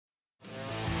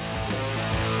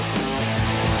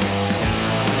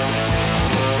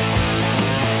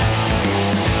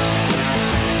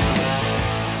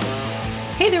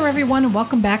everyone, and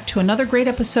welcome back to another great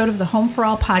episode of the Home for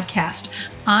All podcast.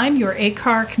 I'm your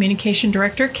ACAR Communication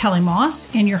Director, Kelly Moss,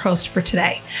 and your host for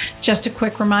today. Just a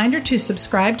quick reminder to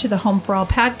subscribe to the Home for All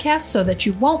podcast so that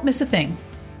you won't miss a thing.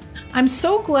 I'm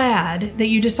so glad that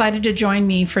you decided to join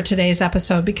me for today's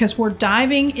episode because we're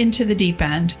diving into the deep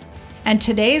end. And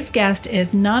today's guest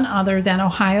is none other than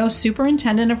Ohio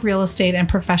Superintendent of Real Estate and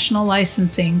Professional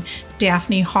Licensing,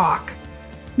 Daphne Hawk.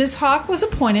 Ms. Hawk was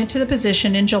appointed to the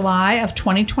position in July of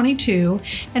 2022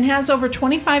 and has over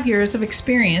 25 years of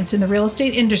experience in the real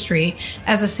estate industry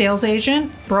as a sales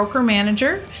agent, broker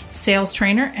manager, sales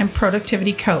trainer, and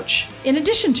productivity coach. In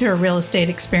addition to her real estate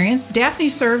experience, Daphne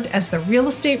served as the Real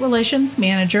Estate Relations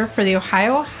Manager for the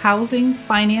Ohio Housing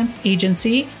Finance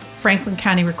Agency, Franklin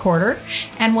County Recorder,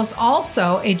 and was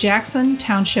also a Jackson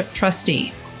Township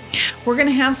trustee. We're going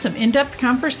to have some in-depth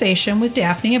conversation with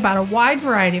Daphne about a wide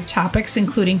variety of topics,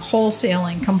 including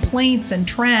wholesaling, complaints and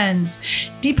trends,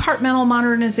 departmental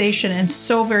modernization, and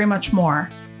so very much more.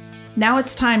 Now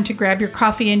it's time to grab your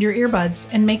coffee and your earbuds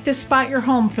and make this spot your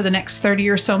home for the next 30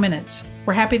 or so minutes.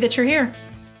 We're happy that you're here.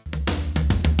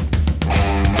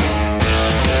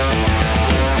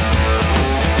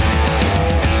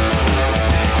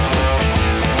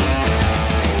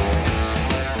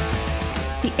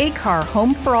 ACAR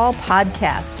Home for All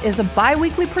podcast is a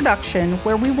bi-weekly production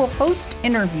where we will host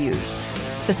interviews,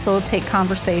 facilitate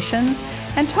conversations,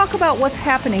 and talk about what's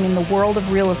happening in the world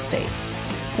of real estate.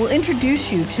 We'll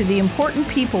introduce you to the important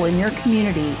people in your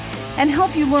community and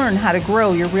help you learn how to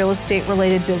grow your real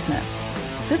estate-related business.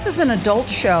 This is an adult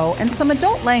show, and some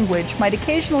adult language might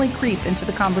occasionally creep into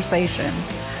the conversation.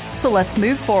 So let's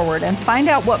move forward and find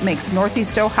out what makes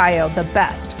Northeast Ohio the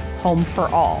best home for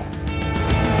all.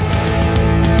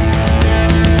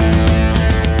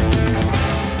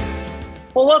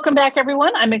 Well, welcome back,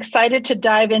 everyone. I'm excited to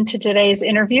dive into today's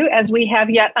interview as we have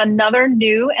yet another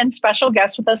new and special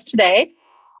guest with us today.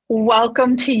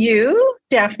 Welcome to you,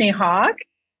 Daphne Hawk.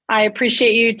 I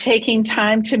appreciate you taking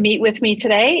time to meet with me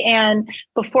today. And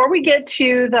before we get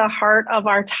to the heart of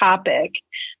our topic,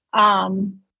 how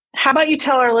about you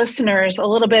tell our listeners a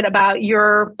little bit about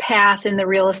your path in the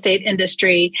real estate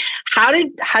industry?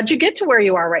 How'd you get to where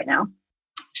you are right now?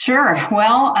 Sure.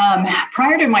 Well,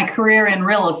 prior to my career in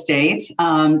real estate,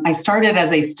 I started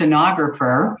as a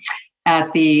stenographer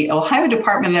at the Ohio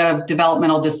Department of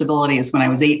Developmental Disabilities when I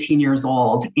was 18 years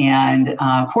old. And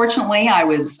fortunately, I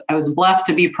was blessed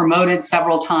to be promoted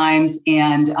several times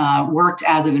and worked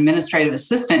as an administrative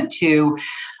assistant to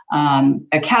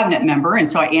a cabinet member. And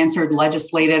so I answered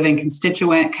legislative and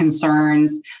constituent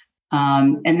concerns.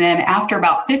 And then after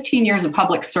about 15 years of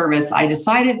public service, I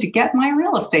decided to get my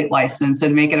real estate license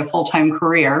and make it a full-time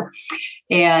career.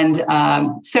 And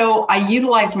so I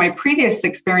utilized my previous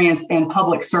experience in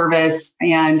public service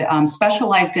and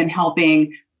specialized in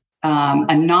helping a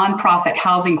nonprofit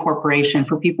housing corporation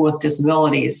for people with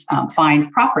disabilities find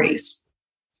properties.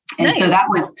 And nice. So that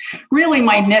was really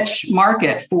my niche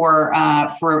market for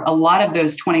a lot of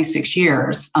those 26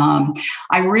 years.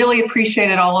 I really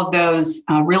appreciated all of those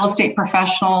real estate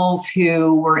professionals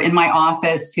who were in my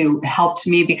office who helped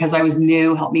me because I was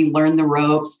new, helped me learn the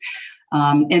ropes.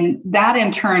 And that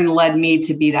in turn led me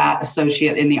to be that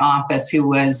associate in the office who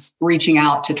was reaching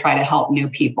out to try to help new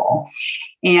people.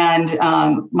 And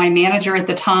my manager at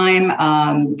the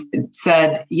time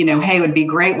said, hey, it would be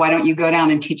great. Why don't you go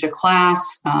down and teach a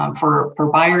class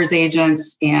for buyer's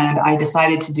agents? And I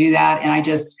decided to do that. And I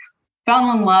just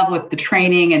fell in love with the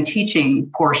training and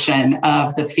teaching portion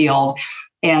of the field.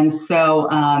 And so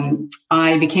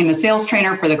I became a sales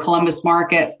trainer for the Columbus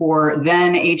market for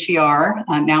then HER,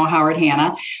 now Howard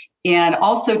Hanna, and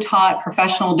also taught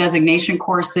professional designation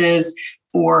courses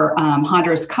for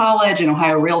Hondros College and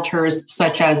Ohio Realtors,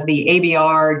 such as the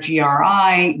ABR,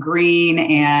 GRI, Green,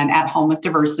 and At Home with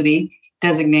Diversity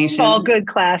designation. All good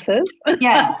classes.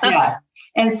 Yes.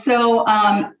 And so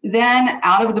then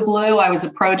out of the blue, I was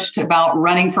approached about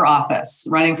running for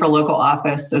local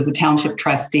office as a township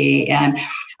trustee. And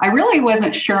I really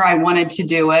wasn't sure I wanted to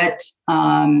do it.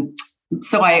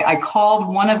 So I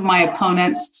called one of my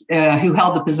opponents who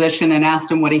held the position and asked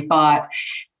him what he thought.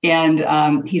 And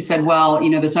he said, well,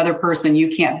 this other person, you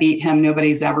can't beat him.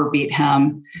 Nobody's ever beat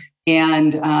him.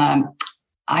 And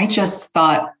I just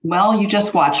thought, well, you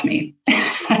just watch me.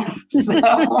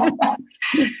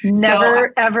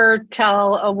 Never ever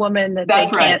tell a woman that they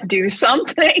can't do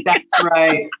something.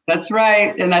 That's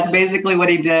right. And that's basically what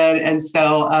he did. And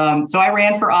so I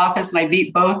ran for office and I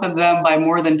beat both of them by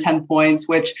more than 10 points,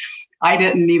 which I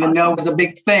didn't even know it was a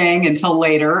big thing until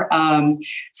later.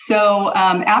 So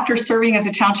after serving as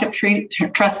a township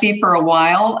trustee for a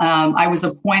while, I was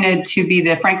appointed to be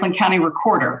the Franklin County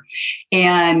Recorder.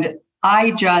 And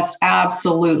I just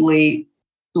absolutely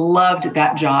loved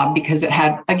that job because it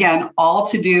had, again, all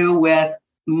to do with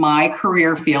my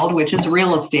career field, which is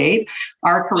real estate,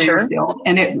 our career field.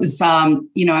 And it was, an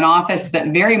office that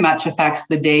very much affects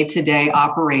the day-to-day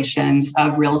operations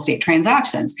of real estate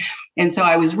transactions. And so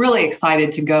I was really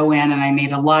excited to go in, and I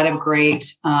made a lot of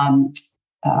great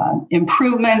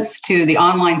improvements to the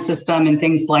online system and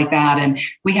things like that. And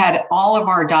we had all of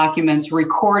our documents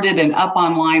recorded and up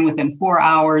online within 4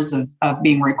 hours of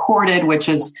being recorded, which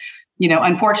is,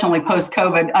 unfortunately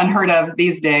post-COVID unheard of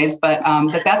these days, but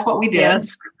that's what we did.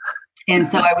 Yes. And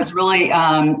so I was really,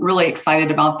 really excited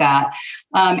about that.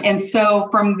 And so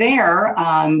from there,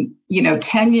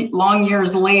 10 long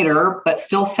years later, but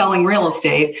still selling real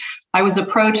estate, I was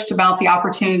approached about the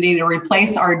opportunity to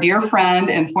replace our dear friend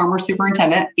and former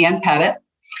superintendent, Ann Pettit.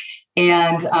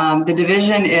 And the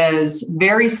division is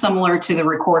very similar to the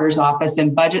recorder's office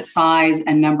in budget size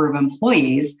and number of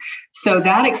employees. So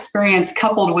that experience,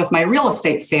 coupled with my real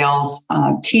estate sales,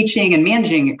 teaching and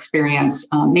managing experience,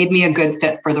 made me a good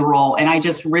fit for the role. And I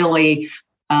just really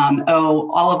owe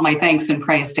all of my thanks and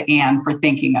praise to Ann for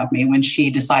thinking of me when she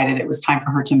decided it was time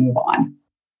for her to move on.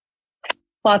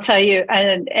 Well, I'll tell you,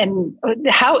 and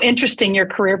how interesting your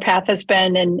career path has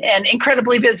been, and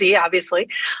incredibly busy, obviously.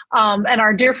 And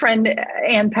our dear friend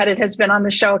Ann Pettit has been on the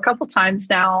show a couple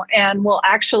times now, and will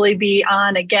actually be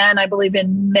on again, I believe,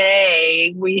 in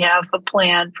May. We have a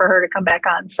plan for her to come back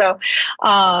on. So,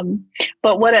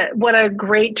 but what a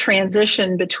great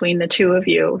transition between the two of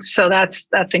you. So that's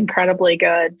incredibly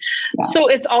good. Yeah. So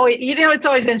it's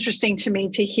always interesting to me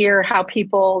to hear how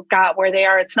people got where they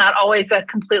are. It's not always a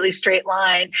completely straight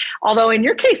line. Although in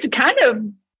your case, it kind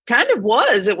of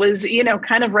was. It was,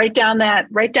 kind of right down that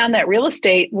real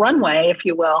estate runway, if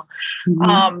you will.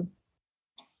 Mm-hmm.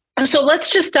 And so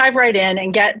let's just dive right in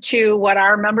and get to what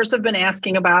our members have been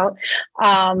asking about.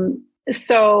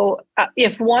 So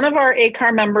if one of our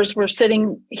ACAR members were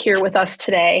sitting here with us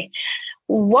today,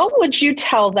 what would you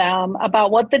tell them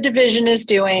about what the division is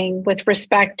doing with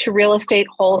respect to real estate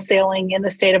wholesaling in the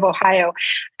state of Ohio?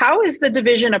 How is the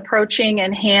division approaching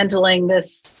and handling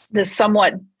this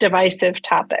somewhat divisive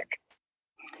topic?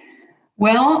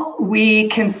 Well, we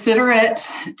consider it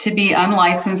to be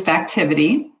unlicensed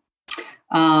activity.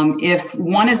 If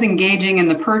one is engaging in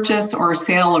the purchase or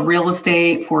sale of real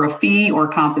estate for a fee or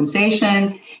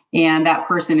compensation, and that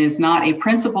person is not a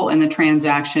principal in the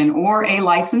transaction or a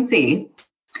licensee,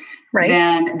 right,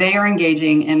 then they are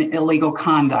engaging in illegal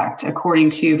conduct according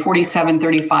to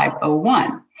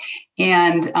 473501.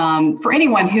 And for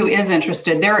anyone who is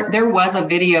interested, there was a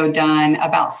video done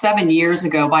about 7 years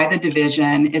ago by the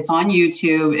division. It's on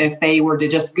YouTube. If they were to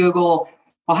just Google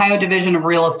Ohio Division of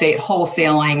Real Estate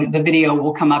Wholesaling, the video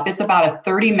will come up. It's about a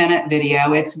 30-minute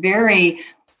video. It's very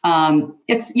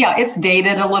it's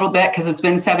dated a little bit because it's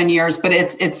been 7 years, but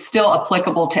it's still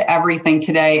applicable to everything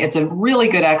today. It's a really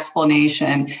good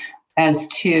explanation as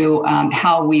to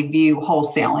how we view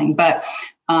wholesaling. But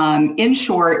in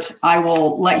short, I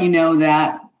will let you know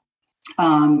that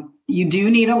you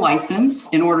do need a license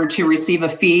in order to receive a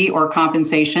fee or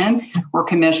compensation or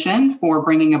commission for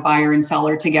bringing a buyer and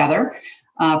seller together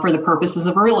for the purposes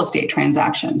of a real estate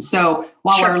transaction. So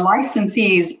while our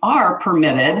licensees are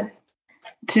permitted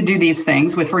to do these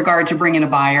things with regard to bringing a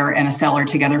buyer and a seller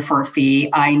together for a fee,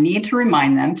 I need to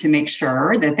remind them to make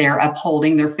sure that they're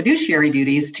upholding their fiduciary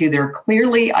duties to their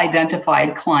clearly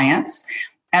identified clients,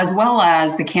 as well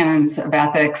as the canons of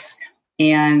ethics.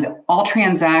 And all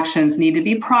transactions need to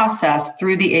be processed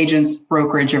through the agent's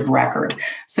brokerage of record.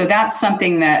 So that's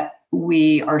something that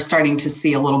we are starting to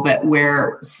see a little bit,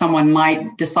 where someone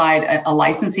might decide, a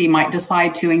licensee might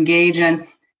decide to engage in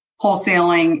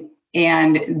wholesaling,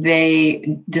 and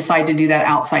they decide to do that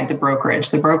outside the brokerage.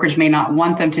 The brokerage may not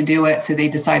want them to do it, so they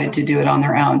decided to do it on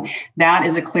their own. That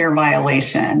is a clear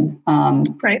violation of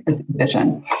the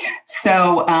division.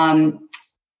 So,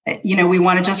 we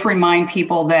want to just remind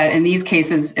people that in these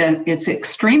cases, it's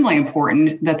extremely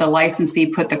important that the licensee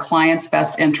put the client's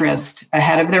best interest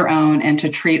ahead of their own and to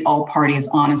treat all parties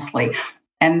honestly.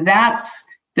 And that's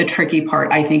the tricky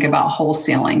part, I think, about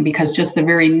wholesaling, because just the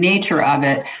very nature of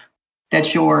it,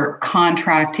 that you're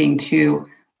contracting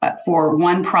for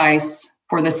one price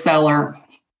for the seller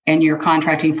and you're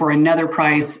contracting for another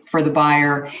price for the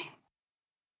buyer.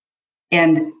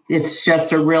 And it's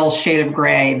just a real shade of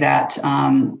gray that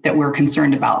we're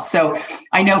concerned about. So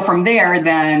I know from there,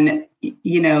 then,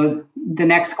 the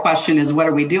next question is, what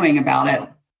are we doing about it?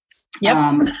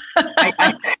 Yep.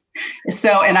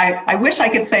 So, and I wish I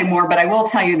could say more, but I will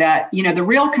tell you that, the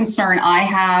real concern I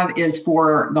have is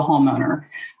for the homeowner.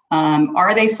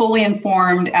 Are they fully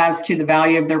informed as to the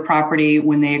value of their property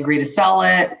when they agree to sell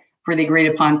it for the agreed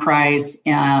upon price?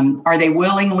 Are they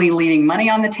willingly leaving money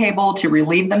on the table to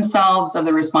relieve themselves of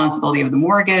the responsibility of the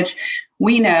mortgage?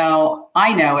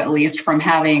 I know at least from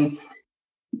having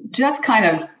just kind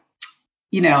of,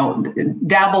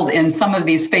 dabbled in some of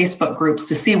these Facebook groups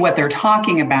to see what they're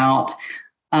talking about.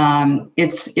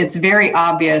 It's very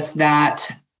obvious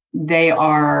that they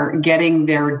are getting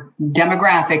their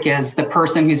demographic as the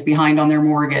person who's behind on their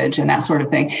mortgage and that sort of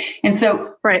thing. And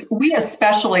so we,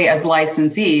 especially as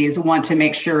licensees, want to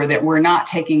make sure that we're not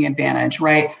taking advantage,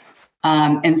 right?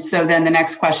 And so then the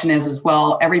next question is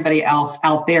well, everybody else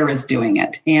out there is doing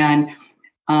it. And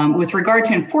with regard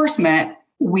to enforcement,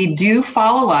 we do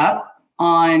follow up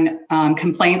on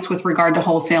complaints with regard to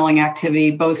wholesaling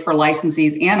activity, both for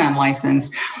licensees and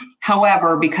unlicensed.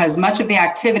 However, because much of the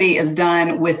activity is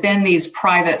done within these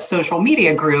private social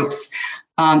media groups,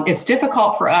 it's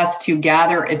difficult for us to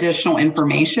gather additional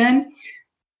information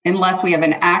unless we have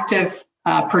an active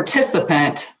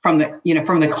participant from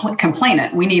the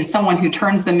complainant. We need someone who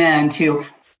turns them in to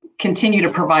continue to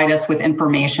provide us with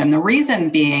information. The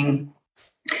reason being,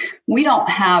 we don't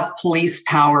have police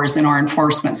powers in our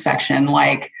enforcement section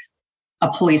like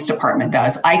a police department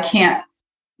does.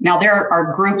 Now, there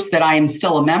are groups that I am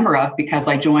still a member of because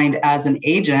I joined as an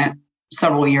agent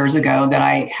several years ago that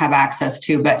I have access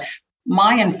to, but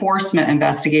my enforcement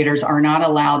investigators are not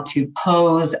allowed to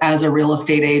pose as a real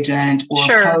estate agent or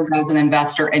pose as an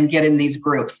investor and get in these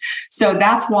groups. So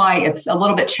that's why it's a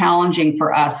little bit challenging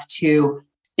for us to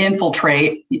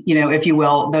infiltrate, if you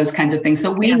will, those kinds of things.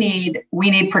 So we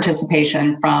need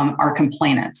participation from our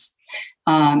complainants.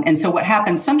 And so what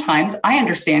happens sometimes, I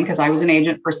understand because I was an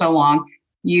agent for so long,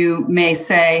 you may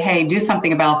say, hey, do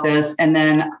something about this. And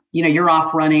then, you're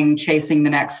off running, chasing the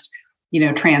next,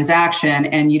 transaction,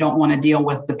 and you don't want to deal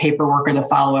with the paperwork or the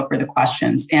follow-up or the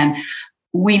questions. And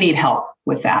we need help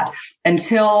with that.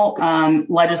 Until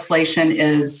legislation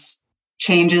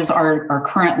changes our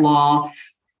current law,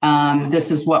 this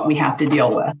is what we have to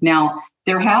deal with. Now,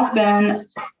 there has been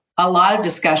a lot of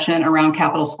discussion around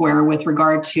Capitol Square with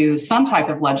regard to some type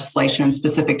of legislation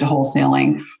specific to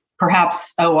wholesaling.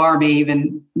 Perhaps OR may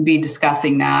even be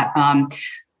discussing that.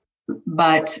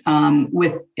 But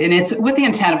it's with the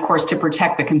intent, of course, to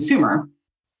protect the consumer.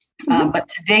 But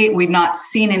to date, we've not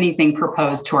seen anything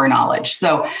proposed to our knowledge.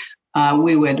 So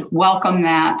we would welcome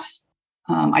that.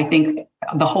 I think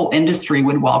the whole industry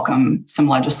would welcome some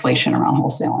legislation around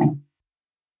wholesaling.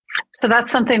 So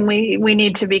that's something we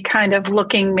need to be kind of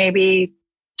looking maybe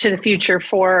to the future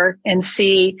for and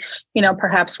see,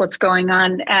 perhaps what's going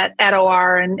on at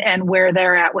OR and where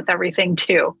they're at with everything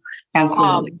too.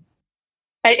 Absolutely.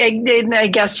 I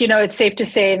guess, it's safe to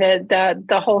say that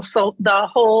the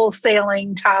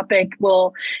wholesaling topic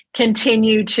will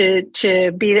continue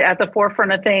to be at the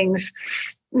forefront of things,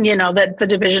 that the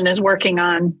division is working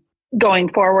on going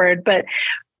forward. But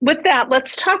with that,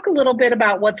 let's talk a little bit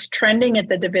about what's trending at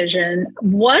the division.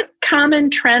 What common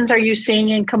trends are you seeing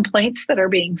in complaints that are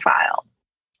being filed?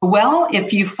 Well,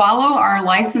 if you follow our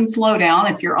license lowdown,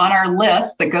 if you're on our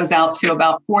list that goes out to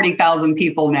about 40,000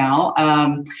 people now,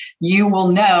 you will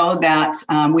know that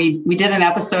we did an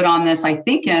episode on this, I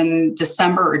think in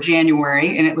December or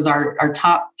January, and it was our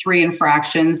top 3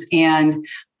 infractions. And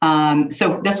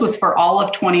so this was for all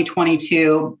of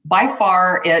 2022. By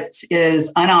far, it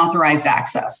is unauthorized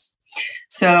access.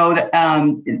 So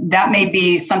that may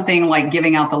be something like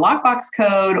giving out the lockbox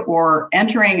code or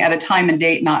entering at a time and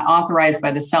date not authorized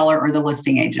by the seller or the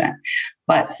listing agent.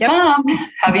 But some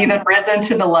have even risen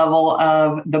to the level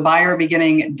of the buyer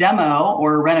beginning demo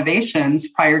or renovations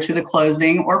prior to the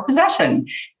closing or possession.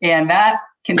 And that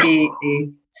can be a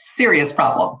serious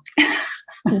problem.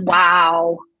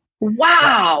 Wow.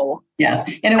 Yes.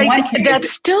 And in one case, that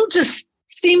still just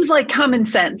seems like common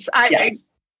sense.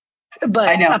 But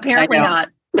I know, apparently not.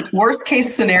 Worst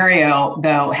case scenario,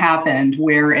 though, happened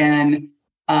wherein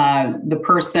the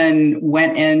person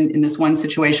went in this one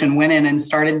situation, went in and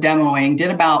started demoing,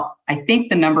 did about, I think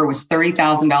the number was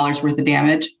 $30,000 worth of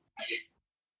damage.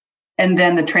 And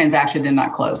then the transaction did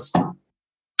not close.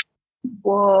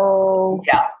 Whoa.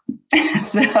 Yeah.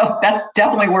 So that's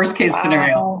definitely worst case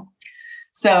scenario.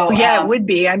 So it would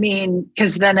be. I mean,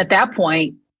 because then at that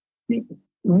point,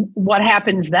 what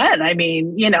happens then? I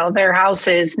mean, their house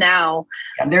is now.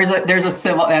 There's a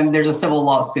civil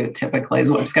lawsuit typically is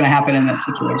what's going to happen in that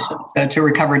situation. So to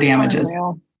recover damages.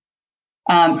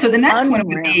 So the next one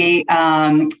would be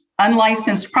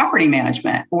unlicensed property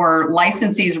management or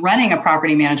licensees running a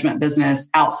property management business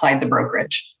outside the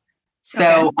brokerage.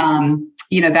 So,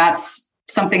 that's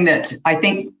something that I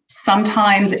think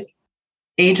sometimes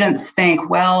agents think,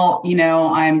 well,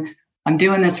 I'm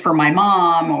doing this for my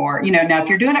mom, or, now if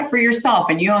you're doing it for yourself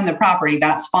and you own the property,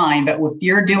 that's fine. But if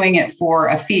you're doing it for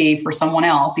a fee for someone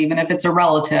else, even if it's a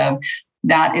relative,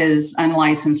 that is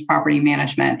unlicensed property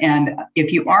management. And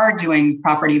if you are doing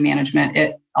property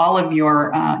management, all of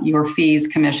your fees,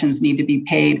 commissions need to be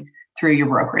paid through your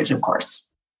brokerage, of course.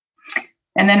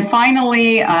 And then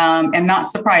finally, and not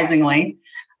surprisingly,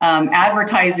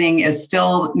 advertising is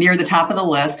still near the top of the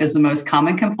list as the most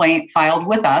common complaint filed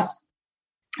with us,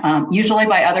 usually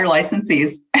by other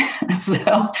licensees. So,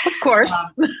 of course.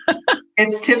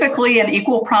 It's typically an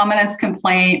equal prominence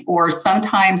complaint, or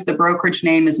sometimes the brokerage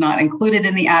name is not included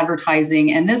in the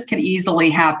advertising. And this can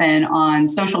easily happen on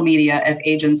social media if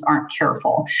agents aren't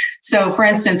careful. So for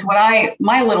instance, my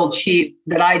little cheat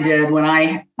that I did when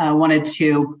I wanted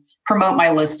to promote my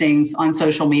listings on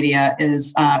social media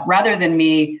is rather than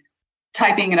me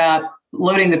typing it up,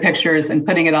 loading the pictures and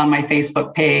putting it on my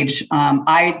Facebook page,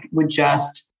 I would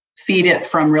just feed it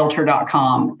from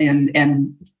realtor.com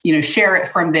and share it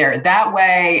from there. That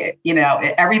way,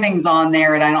 everything's on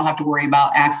there and I don't have to worry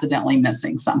about accidentally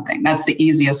missing something. That's the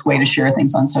easiest way to share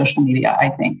things on social media, I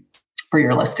think, for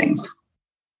your listings.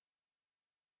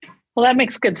 Well, that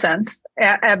makes good sense.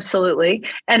 Absolutely.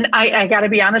 And I got to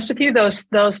be honest with you,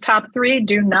 those top three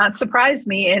do not surprise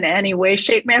me in any way,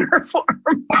 shape, manner, or form,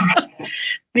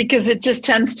 because it just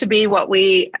tends to be what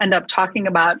we end up talking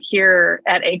about here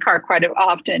at ACAR quite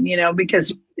often,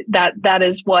 because that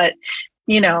is what,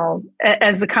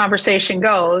 as the conversation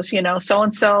goes,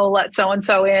 so-and-so let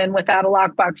so-and-so in without a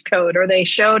lockbox code, or they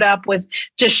showed up at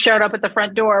the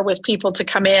front door with people to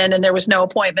come in and there was no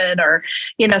appointment, or,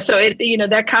 so it,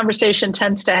 that conversation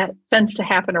tends to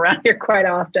happen around here quite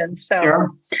often. So,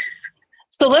 sure.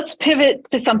 So let's pivot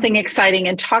to something exciting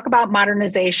and talk about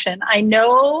modernization. I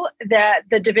know that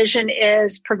the division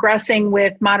is progressing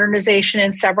with modernization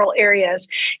in several areas.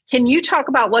 Can you talk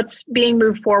about what's being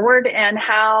moved forward and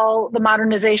how the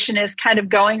modernization is kind of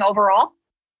going overall?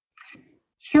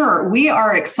 Sure. We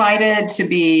are excited to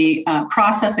be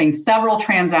processing several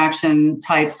transaction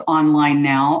types online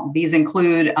now. These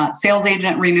include sales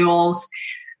agent renewals,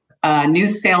 new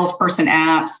salesperson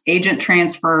apps, agent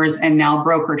transfers, and now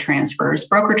broker transfers.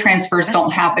 Broker transfers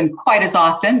don't happen quite as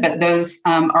often, but those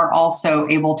are also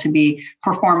able to be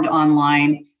performed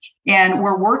online. And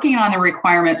we're working on the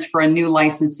requirements for a new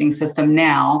licensing system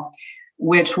now,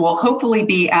 which will hopefully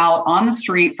be out on the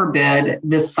street for bid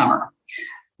this summer.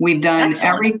 We've done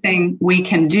everything we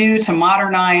can do to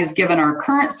modernize given our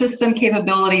current system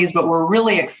capabilities, but we're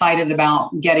really excited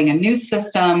about getting a new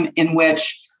system in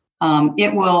which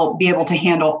it will be able to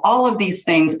handle all of these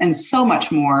things and so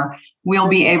much more. We'll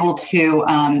be able to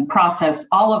process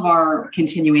all of our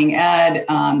continuing ed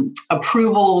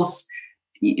approvals.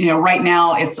 Right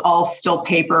now it's all still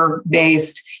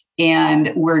paper-based,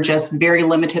 and we're just very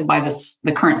limited by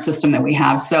the current system that we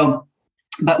have. So,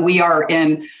 but we are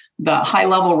in the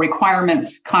high-level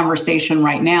requirements conversation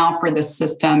right now for this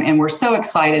system, and we're so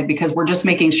excited because we're just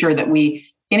making sure that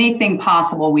anything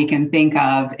possible we can think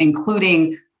of,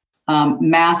 including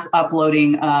mass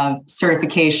uploading of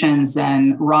certifications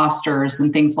and rosters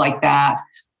and things like that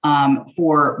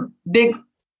for big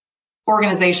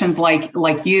organizations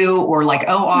like you or like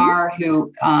OR,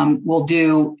 who will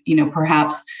do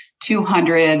perhaps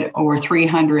 200 or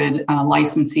 300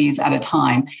 licensees at a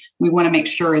time. We want to make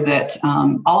sure that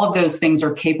all of those things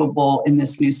are capable in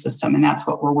this new system, and that's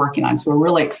what we're working on. So we're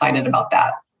really excited about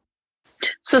that.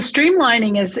 So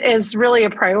streamlining is really a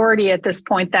priority at this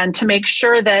point then, to make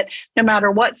sure that no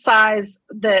matter what size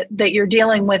that you're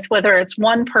dealing with, whether it's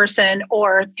one person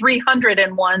or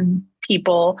 301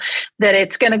 people, that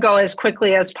it's going to go as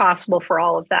quickly as possible for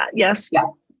all of that. Yes? Yeah.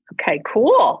 Okay,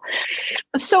 cool.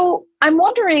 So I'm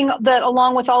wondering that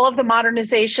along with all of the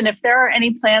modernization, if there are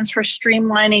any plans for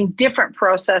streamlining different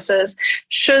processes,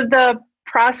 should the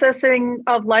processing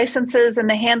of licenses and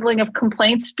the handling of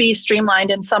complaints be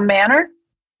streamlined in some manner?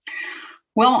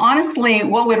 Well, honestly,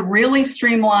 what would really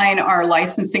streamline our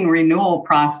licensing renewal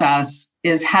process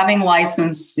is having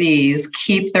licensees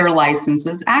keep their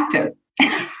licenses active.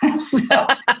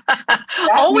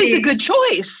 Always a good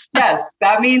choice. Yes,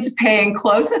 that means paying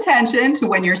close attention to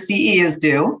when your CE is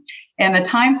due and the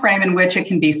time frame in which it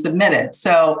can be submitted.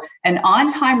 So an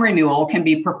on-time renewal can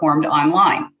be performed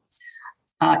online.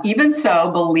 Even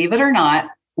so, believe it or not,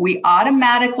 we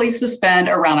automatically suspend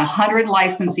around 100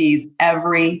 licensees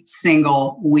every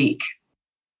single week.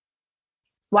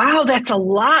 Wow, that's a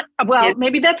lot. Well,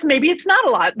 maybe it's not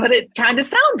a lot, but it kind of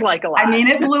sounds like a lot. I mean,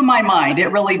 it blew my mind. It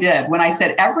really did. When I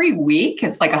said every week,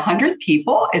 it's like 100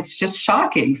 people. It's just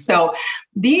shocking. So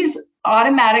these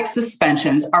automatic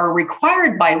suspensions are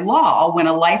required by law when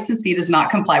a licensee does not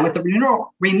comply with the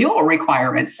renewal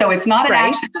requirements. So it's not an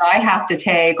action that I have to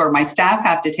take or my staff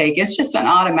have to take. It's just an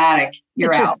automatic,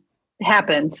 you're out.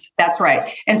 Happens. That's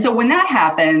right. And so when that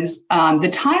happens, the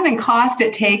time and cost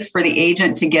it takes for the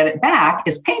agent to get it back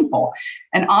is painful.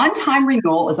 An on-time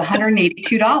renewal is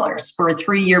 $182 for a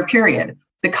 3-year period.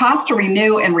 The cost to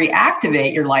renew and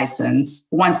reactivate your license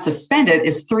once suspended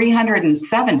is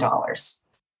 $307.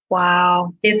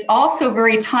 Wow. It's also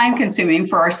very time consuming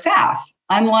for our staff.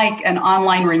 Unlike an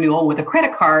online renewal with a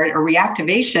credit card, a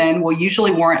reactivation will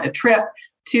usually warrant a trip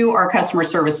to our customer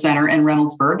service center in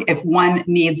Reynoldsburg if one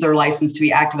needs their license to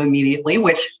be active immediately,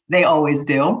 which they always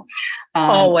do.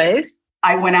 Always.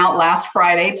 I went out last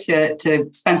Friday to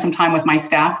spend some time with my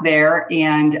staff there,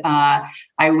 and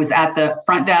I was at the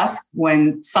front desk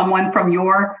when someone from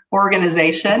your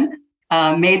organization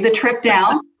made the trip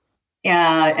down.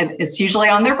 It's usually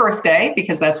on their birthday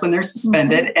because that's when they're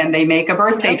suspended, and they make a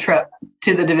birthday trip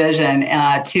to the division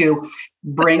to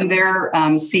bring their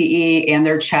CE and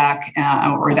their check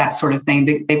or that sort of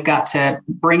thing. They've got to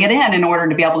bring it in order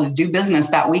to be able to do business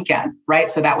that weekend, right?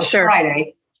 So that was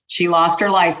Friday. She lost her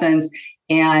license,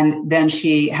 and then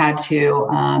she had to,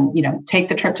 take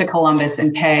the trip to Columbus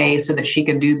and pay so that she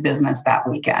could do business that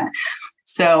weekend.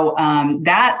 So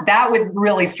that would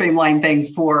really streamline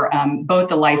things for both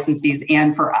the licensees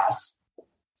and for us.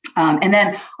 And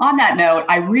then on that note,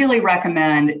 I really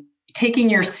recommend taking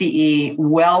your CE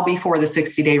well before the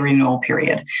 60-day renewal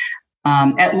period,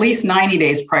 at least 90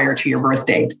 days prior to your birth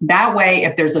date. That way,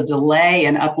 if there's a delay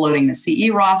in uploading the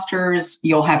CE rosters,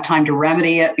 you'll have time to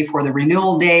remedy it before the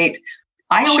renewal date.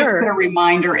 I always put a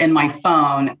reminder in my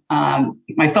phone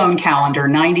calendar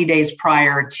 90 days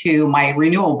prior to my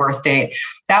renewal birth date.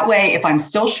 That way, if I'm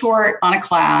still short on a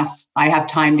class, I have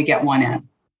time to get one in.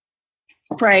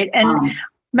 Right. And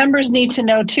members need to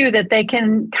know, too, that they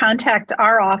can contact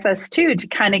our office, too, to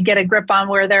kind of get a grip on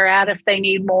where they're at if they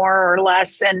need more or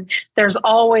less. And there's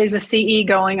always a CE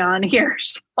going on here.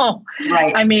 So,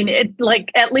 I mean, it like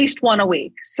at least one a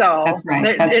week. So that's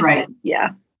right. That's right. Yeah.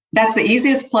 That's the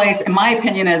easiest place, in my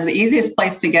opinion, is the easiest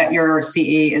place to get your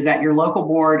CE is at your local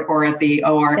board or at the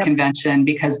OR convention,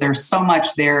 because there's so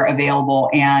much there available.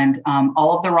 And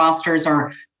all of the rosters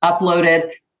are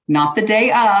uploaded, not the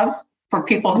day of, for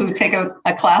people who take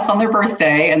a class on their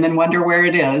birthday and then wonder where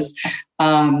it is.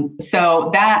 So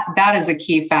that is a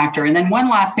key factor. And then one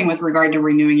last thing with regard to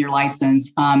renewing your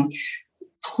license,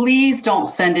 please don't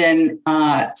send in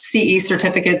CE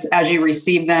certificates as you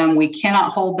receive them. We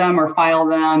cannot hold them or file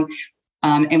them.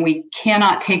 And we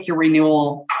cannot take your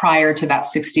renewal prior to that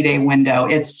 60-day window.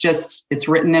 It's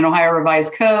written in Ohio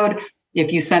Revised Code.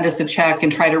 If you send us a check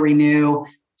and try to renew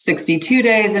 62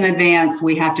 days in advance,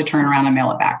 we have to turn around and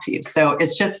mail it back to you. So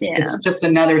it's just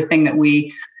another thing that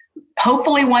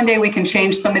hopefully one day we can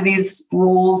change some of these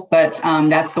rules, but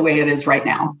that's the way it is right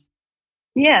now.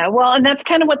 Yeah, well, and that's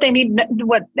kind of what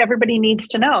everybody needs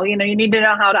to know. You need to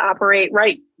know how to operate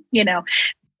right.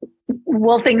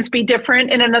 Will things be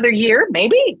different in another year?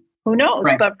 Maybe. Who knows?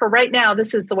 Right. But for right now,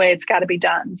 this is the way it's got to be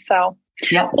done. So,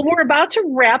 well, we're about to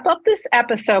wrap up this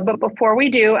episode. But before we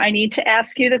do, I need to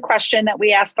ask you the question that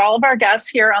we ask all of our guests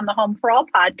here on the Home for All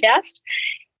podcast.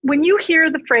 When you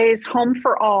hear the phrase Home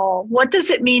for All, what does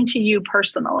it mean to you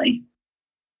personally?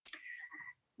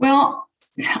 Well,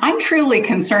 I'm truly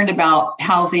concerned about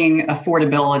housing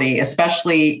affordability,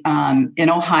 especially in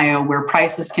Ohio, where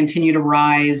prices continue to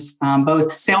rise,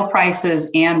 both sale prices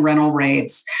and rental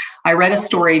rates. I read a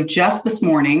story just this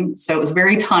morning, so it was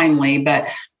very timely, but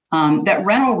that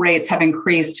rental rates have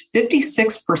increased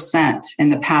 56% in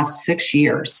the past 6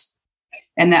 years,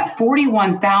 and that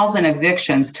 41,000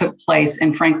 evictions took place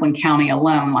in Franklin County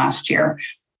alone last year.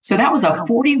 So that was a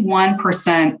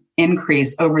 41%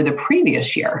 increase over the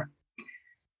previous year.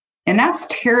 And that's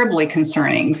terribly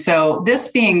concerning. So this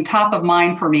being top of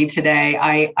mind for me today,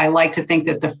 I like to think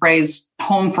that the phrase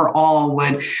home for all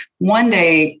would one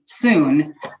day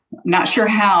soon, not sure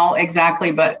how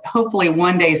exactly, but hopefully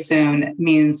one day soon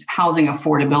means housing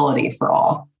affordability for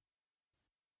all.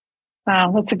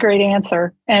 Wow, that's a great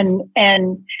answer. And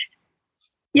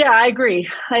yeah, I agree.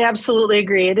 I absolutely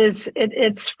agree.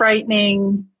 It's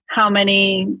frightening how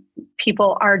many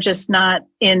people are just not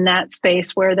in that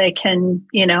space where they can,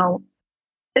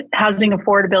 housing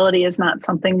affordability is not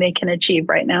something they can achieve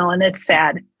right now. And it's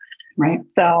sad. Right.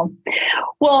 So,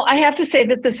 well, I have to say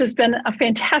that this has been a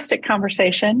fantastic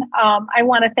conversation. I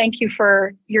want to thank you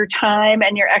for your time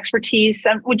and your expertise.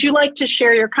 Would you like to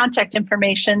share your contact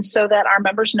information so that our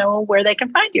members know where they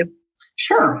can find you?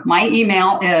 Sure. My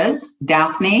email is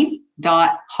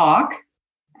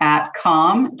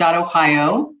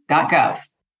daphne.hawk@com.ohio.gov.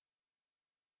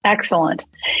 Excellent.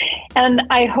 And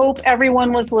I hope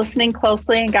everyone was listening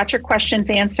closely and got your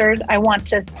questions answered. I want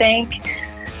to thank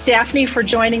Daphne for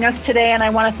joining us today, and I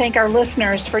want to thank our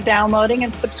listeners for downloading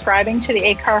and subscribing to the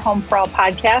ACAR Home for All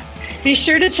podcast. Be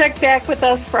sure to check back with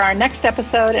us for our next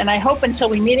episode, and I hope until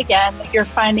we meet again that you're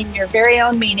finding your very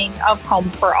own meaning of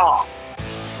home for all.